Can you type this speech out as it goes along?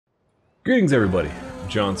Greetings everybody,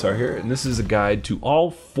 Johnsar here, and this is a guide to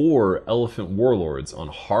all 4 elephant warlords on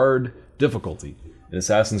hard difficulty in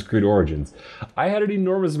Assassin's Creed Origins. I had an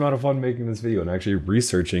enormous amount of fun making this video and actually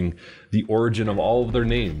researching the origin of all of their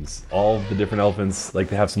names. All of the different elephants, like,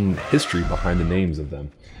 they have some history behind the names of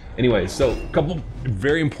them. Anyway, so a couple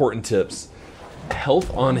very important tips.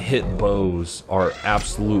 Health on hit bows are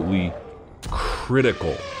absolutely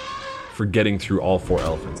critical for getting through all 4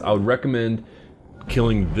 elephants. I would recommend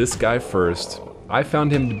killing this guy first. I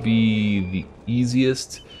found him to be the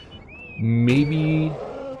easiest. Maybe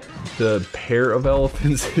the pair of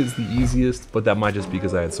elephants is the easiest, but that might just be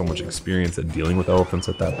because I had so much experience at dealing with elephants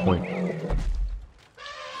at that point.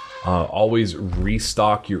 Always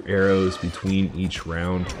restock your arrows between each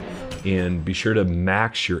round, and be sure to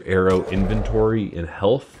max your arrow inventory and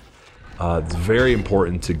health. It's very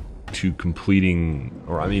important to completing,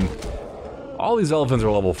 or I mean, all these elephants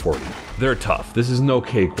are level 40. They're tough. This is no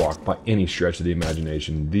cakewalk by any stretch of the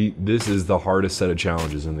imagination. This is the hardest set of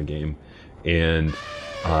challenges in the game, and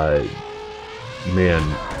man,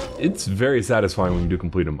 it's very satisfying when you do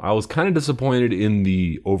complete them. I was kind of disappointed in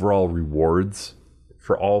the overall rewards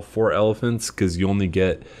for all 4 elephants, because you only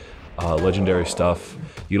get legendary stuff.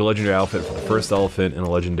 You get a legendary outfit for the first elephant and a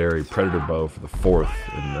legendary predator bow for the 4th,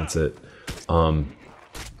 and that's it.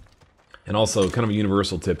 And also, kind of a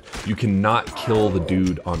universal tip, you cannot kill the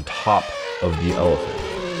dude on top of the elephant.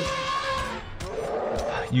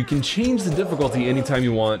 You can change the difficulty anytime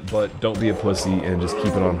you want, but don't be a pussy and just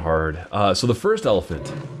keep it on hard. So the first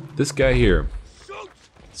elephant, this guy here,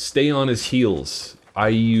 stay on his heels. I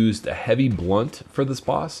used a heavy blunt for this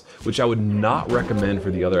boss, which I would not recommend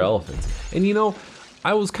for the other elephants. And you know,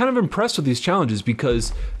 I was kind of impressed with these challenges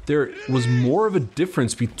because there was more of a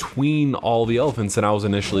difference between all the elephants than I was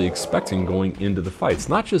initially expecting going into the fights.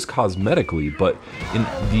 Not just cosmetically, but in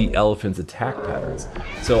the elephants' attack patterns.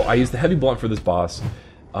 So I used the heavy blunt for this boss.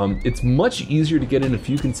 It's much easier to get in a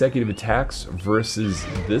few consecutive attacks versus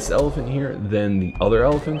this elephant here than the other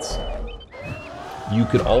elephants. You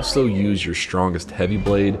could also use your strongest heavy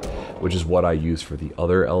blade, which is what I use for the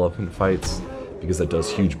other elephant fights, because that does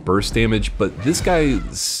huge burst damage, but this guy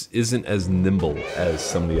isn't as nimble as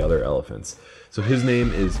some of the other elephants. So his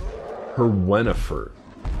name is Herwennefer,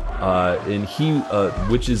 and he,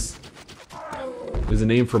 which is a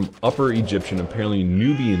name from Upper Egyptian, apparently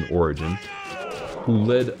Nubian origin, who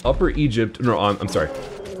led Upper Egypt, no, I'm sorry,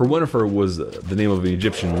 Herwennefer was the name of an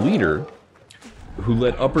Egyptian leader who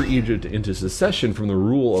led Upper Egypt into secession from the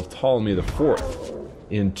rule of Ptolemy IV.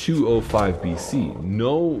 In 205 BC.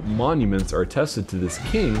 No monuments are attested to this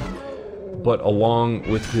king, but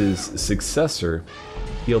along with his successor,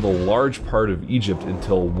 he held a large part of Egypt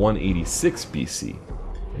until 186 BC,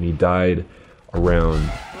 and he died around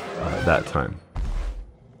that time.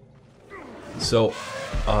 So,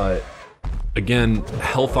 again,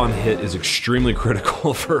 health on hit is extremely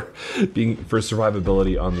critical for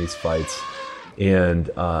survivability on these fights. And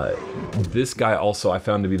this guy also I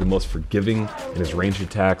found to be the most forgiving, and his ranged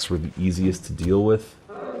attacks were the easiest to deal with.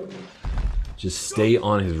 Just stay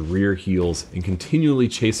on his rear heels and continually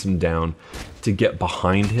chase him down to get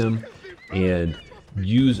behind him, and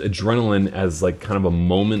use adrenaline as like kind of a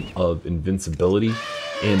moment of invincibility.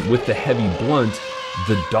 And with the heavy blunt,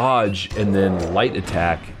 the dodge and then light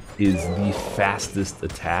attack is the fastest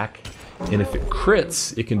attack, and if it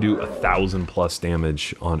crits, it can do 1,000+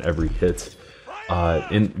 damage on every hit.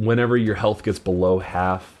 And whenever your health gets below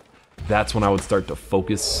half, that's when I would start to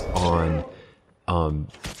focus on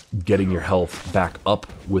getting your health back up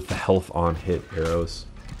with the health on hit arrows.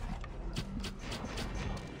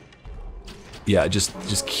 Yeah,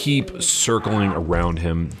 just keep circling around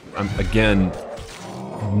him. Again,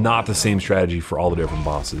 not the same strategy for all the different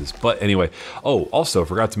bosses. But anyway, oh, also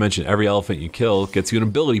forgot to mention, every elephant you kill gets you an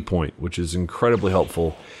ability point, which is incredibly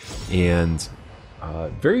helpful and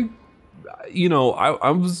very. You know,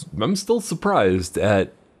 I'm still surprised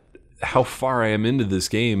at how far I am into this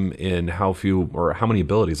game and how many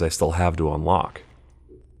abilities I still have to unlock.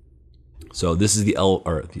 So this is the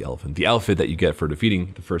outfit that you get for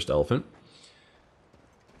defeating the first elephant.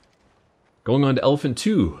 Going on to elephant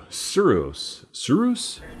 2, Surus.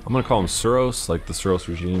 Surus? I'm gonna call him Surus, like the Surus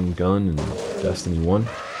regime gun in Destiny 1.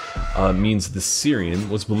 Means the Syrian,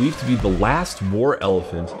 was believed to be the last war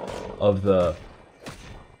elephant of the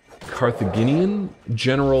Carthaginian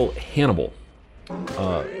general Hannibal,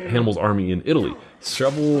 Hannibal's army in Italy.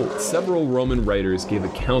 Several Roman writers gave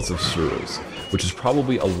accounts of Surus, which is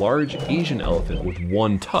probably a large Asian elephant with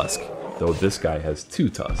 1 tusk, though this guy has 2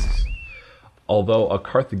 tusks. Although a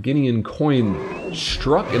Carthaginian coin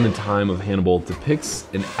struck in the time of Hannibal depicts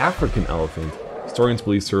an African elephant, Historians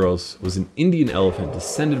believe Surus was an Indian elephant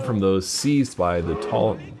descended from those seized by the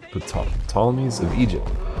Ptolemies of Egypt,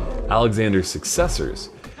 Alexander's successors,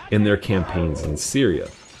 in their campaigns in Syria.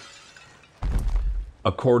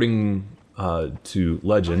 According to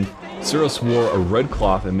legend, Surus wore a red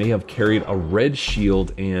cloth and may have carried a red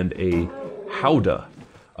shield and a howdah,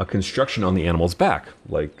 a construction on the animal's back,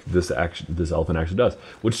 like this elephant actually does,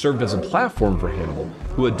 which served as a platform for Hannibal,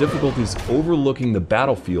 who had difficulties overlooking the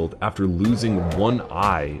battlefield after losing one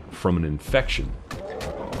eye from an infection.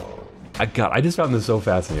 I just found this so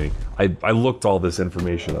fascinating. I looked all this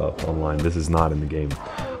information up online. This is not in the game.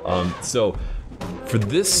 So for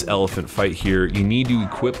this elephant fight here, you need to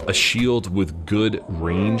equip a shield with good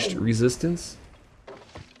ranged resistance.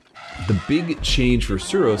 The big change for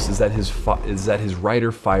Surus is that his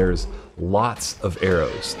rider fires lots of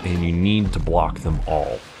arrows, and you need to block them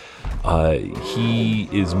all. He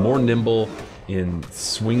is more nimble and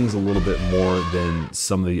swings a little bit more than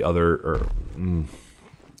some of the other.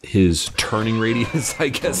 His turning radius, I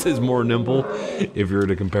guess, is more nimble if you were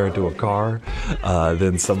to compare it to a car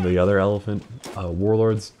than some of the other elephant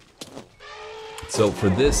warlords. So for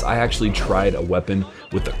this, I actually tried a weapon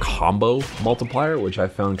with a combo multiplier, which I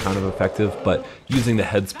found kind of effective, but using the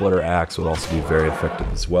head splitter axe would also be very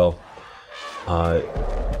effective as well.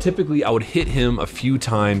 Typically, I would hit him a few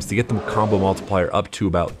times to get the combo multiplier up to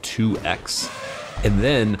about 2x, and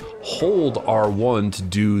then hold R1 to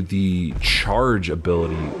do the charge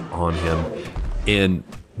ability on him, and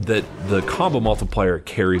that the combo multiplier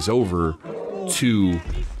carries over to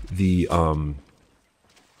the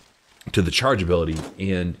charge ability,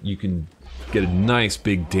 and you can get a nice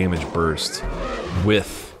big damage burst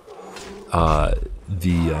with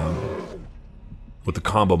the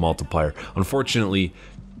combo multiplier. Unfortunately,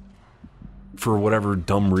 for whatever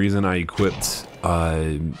dumb reason, I equipped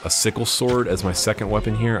a sickle sword as my second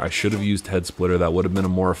weapon here. I should have used head splitter. That would have been a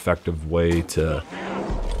more effective way to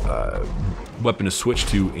weapon to switch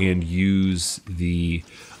to and use the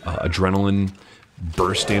adrenaline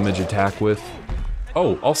burst damage attack with.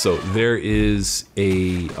 Oh, also, there is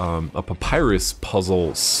a papyrus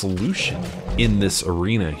puzzle solution in this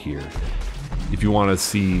arena here. If you want to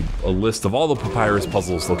see a list of all the papyrus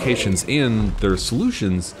puzzles locations and their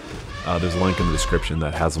solutions, there's a link in the description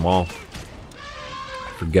that has them all.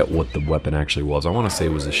 I forget what the weapon actually was. I want to say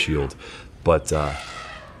it was a shield. But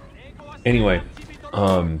anyway,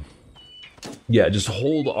 yeah, just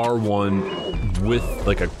hold R1 with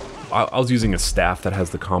like I was using a staff that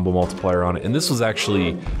has the combo multiplier on it, and this was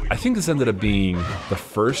actually, I think this ended up being the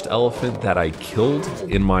first elephant that I killed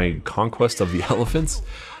in my conquest of the elephants.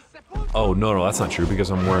 Oh, no, that's not true, because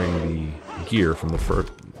I'm wearing the gear from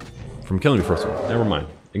killing the first one. Never mind,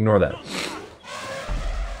 ignore that.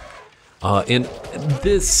 And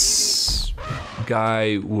this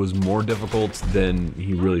guy was more difficult than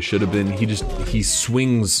he really should have been. He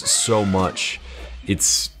swings so much,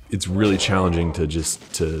 it's really challenging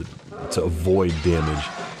to avoid damage,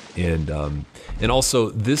 and also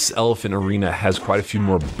this elephant arena has quite a few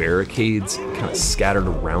more barricades kind of scattered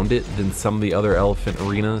around it than some of the other elephant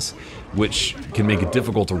arenas, which can make it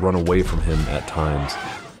difficult to run away from him at times.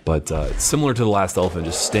 But similar to the last elephant,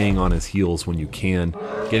 just staying on his heels when you can,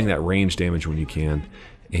 getting that range damage when you can,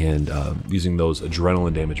 and using those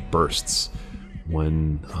adrenaline damage bursts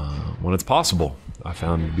when it's possible, I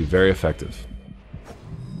found to be very effective.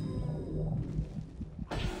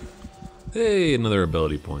 Hey, another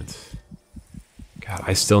ability point. God,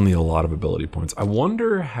 I still need a lot of ability points. I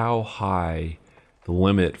wonder how high the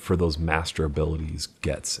limit for those master abilities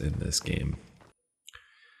gets in this game.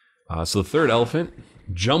 So the third elephant,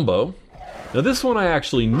 Jumbo. Now this one I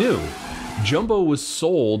actually knew. Jumbo was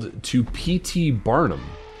sold to P.T. Barnum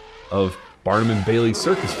of Barnum and Bailey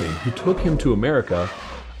Circus fame, who took him to America.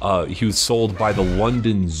 He was sold by the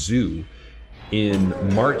London Zoo in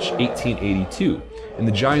March 1882. And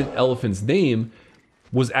the giant elephant's name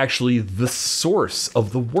was actually the source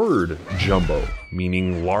of the word jumbo,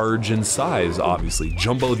 meaning large in size, obviously.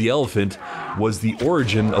 Jumbo the elephant was the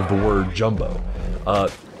origin of the word jumbo.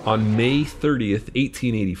 On May 30th,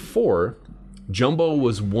 1884, Jumbo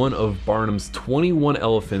was one of Barnum's 21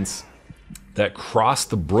 elephants that crossed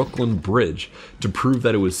the Brooklyn Bridge to prove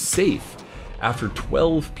that it was safe after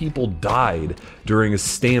 12 people died during a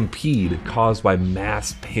stampede caused by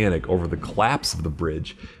mass panic over the collapse of the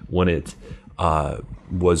bridge when it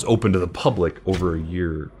was open to the public over a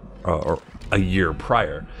year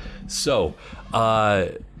prior. So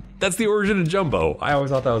that's the origin of Jumbo. I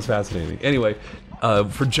always thought that was fascinating. Anyway,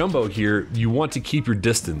 for Jumbo here, you want to keep your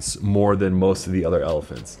distance more than most of the other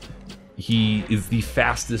elephants. He is the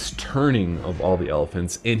fastest turning of all the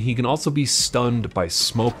elephants, and he can also be stunned by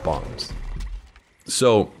smoke bombs.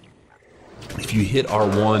 So if you hit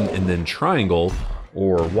R1 and then triangle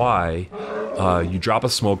or Y, you drop a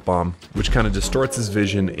smoke bomb, which kind of distorts his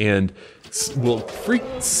vision and will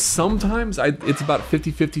sometimes, it's about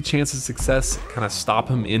 50-50 chance of success, kind of stop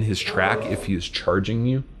him in his track if he is charging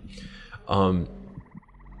you. And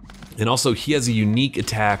also he has a unique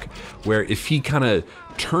attack where if he kind of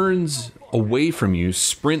turns away from you,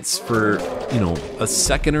 sprints for, you know, a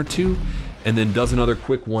second or two, and then does another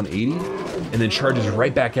quick 180, and then charges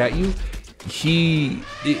right back at you,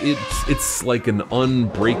 it's like an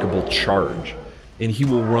unbreakable charge. And he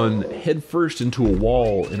will run headfirst into a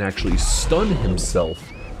wall and actually stun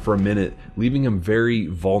himself for a minute, leaving him very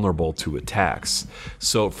vulnerable to attacks.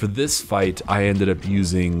 So for this fight, I ended up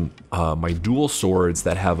using my dual swords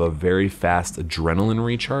that have a very fast adrenaline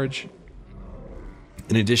recharge,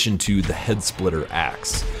 in addition to the head splitter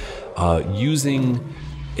axe.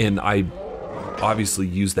 And I obviously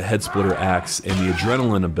used the head splitter axe and the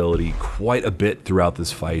adrenaline ability quite a bit throughout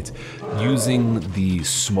this fight. Using the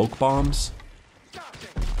smoke bombs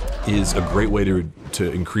is a great way to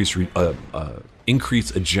increase adrenaline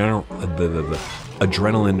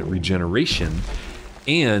regeneration,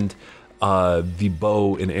 and the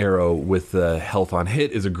bow and arrow with the health on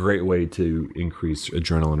hit is a great way to increase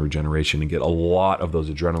adrenaline regeneration and get a lot of those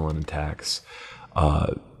adrenaline attacks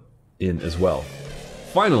in as well.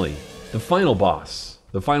 Finally, the final boss,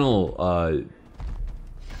 the final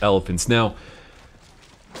elephants. Now,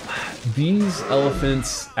 these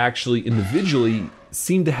elephants actually individually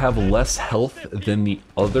seem to have less health than the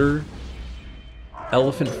other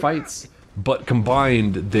elephant fights, but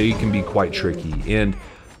combined they can be quite tricky. And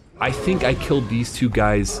I think I killed these two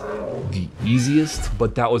guys the easiest,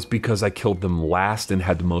 but that was because I killed them last and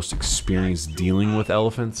had the most experience dealing with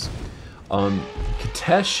elephants.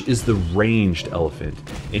 Qetesh is the ranged elephant,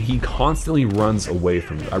 and he constantly runs away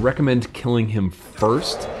from you. I recommend killing him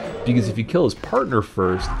first, because if you kill his partner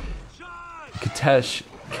first, Qetesh,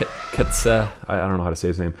 I don't know how to say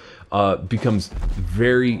his name, becomes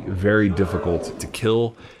very, very difficult to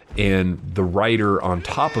kill, and the rider on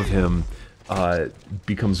top of him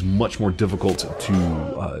becomes much more difficult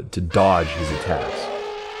to dodge his attacks.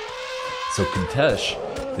 So Qetesh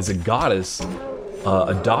is a goddess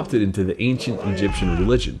adopted into the ancient Egyptian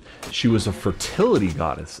religion. She was a fertility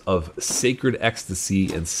goddess of sacred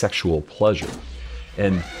ecstasy and sexual pleasure.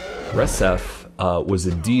 And Resheph was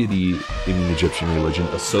a deity in the Egyptian religion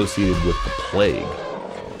associated with the plague.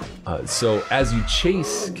 So as you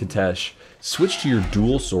chase Qetesh, switch to your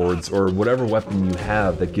dual swords or whatever weapon you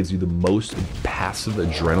have that gives you the most passive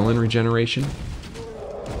adrenaline regeneration.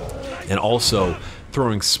 And also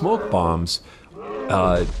throwing smoke bombs,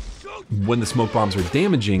 when the smoke bombs are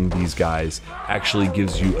damaging these guys, actually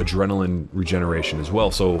gives you adrenaline regeneration as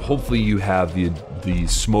well. So hopefully you have the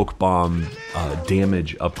smoke bomb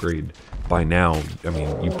damage upgrade by now. I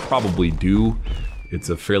mean, you probably do. It's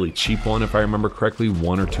a fairly cheap one, if I remember correctly,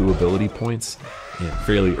 1 or 2 ability points, and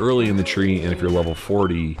fairly early in the tree, and if you're level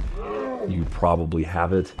 40, you probably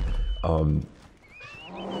have it.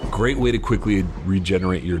 Great way to quickly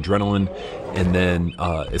regenerate your adrenaline, and then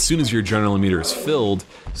as soon as your adrenaline meter is filled,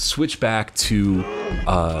 switch back to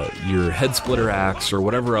your head splitter axe or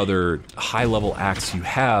whatever other high level axe you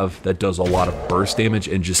have that does a lot of burst damage,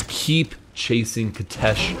 and just keep chasing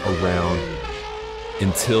Qetesh around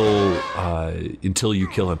until you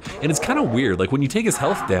kill him. And it's kind of weird, like when you take his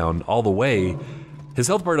health down all the way, his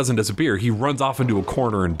health bar doesn't disappear, he runs off into a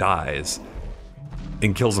corner and dies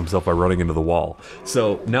and kills himself by running into the wall.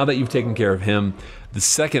 So now that you've taken care of him, the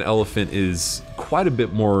second elephant is quite a bit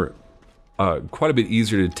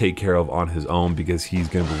easier to take care of on his own, because he's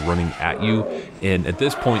going to be running at you, and at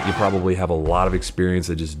this point you probably have a lot of experience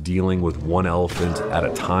at just dealing with one elephant at a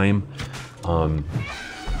time.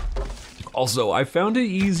 Also, I found it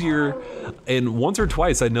easier, and once or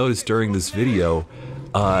twice I noticed during this video,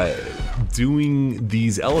 doing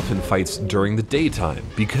these elephant fights during the daytime,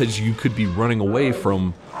 because you could be running away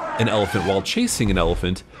from an elephant while chasing an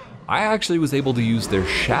elephant. I actually was able to use their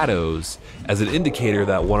shadows as an indicator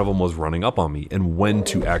that one of them was running up on me and when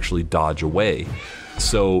to actually dodge away.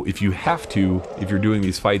 So if you have to, if you're doing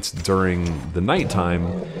these fights during the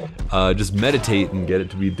nighttime, just meditate and get it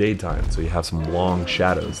to be daytime so you have some long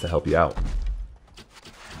shadows to help you out.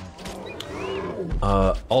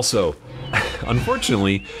 Also,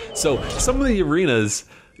 unfortunately, so some of the arenas,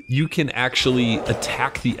 you can actually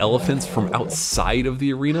attack the elephants from outside of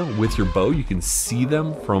the arena with your bow. You can see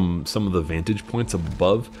them from some of the vantage points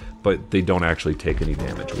above, but they don't actually take any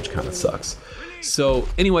damage, which kind of sucks. So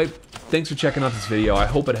anyway, thanks for checking out this video. I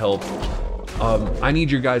hope it helped. I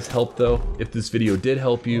need your guys' help though. If this video did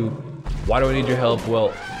help you, why do I need your help?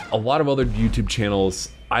 Well, a lot of other YouTube channels,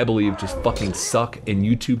 I believe, just fucking suck, and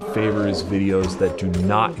YouTube favors videos that do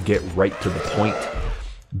not get right to the point.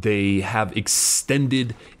 They have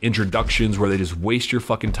extended introductions where they just waste your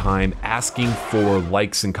fucking time asking for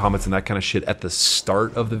likes and comments and that kind of shit at the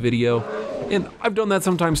start of the video. And I've done that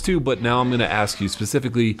sometimes too, but now I'm gonna ask you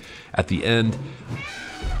specifically at the end.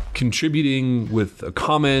 Contributing with a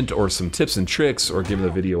comment or some tips and tricks or giving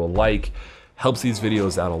the video a like helps these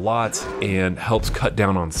videos out a lot and helps cut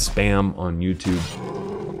down on spam on YouTube.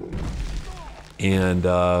 And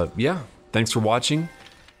yeah, thanks for watching.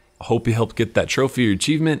 I hope you helped get that trophy or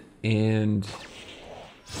achievement, and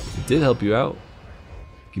if it did help you out,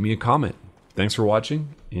 give me a comment. Thanks for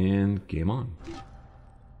watching, and game on.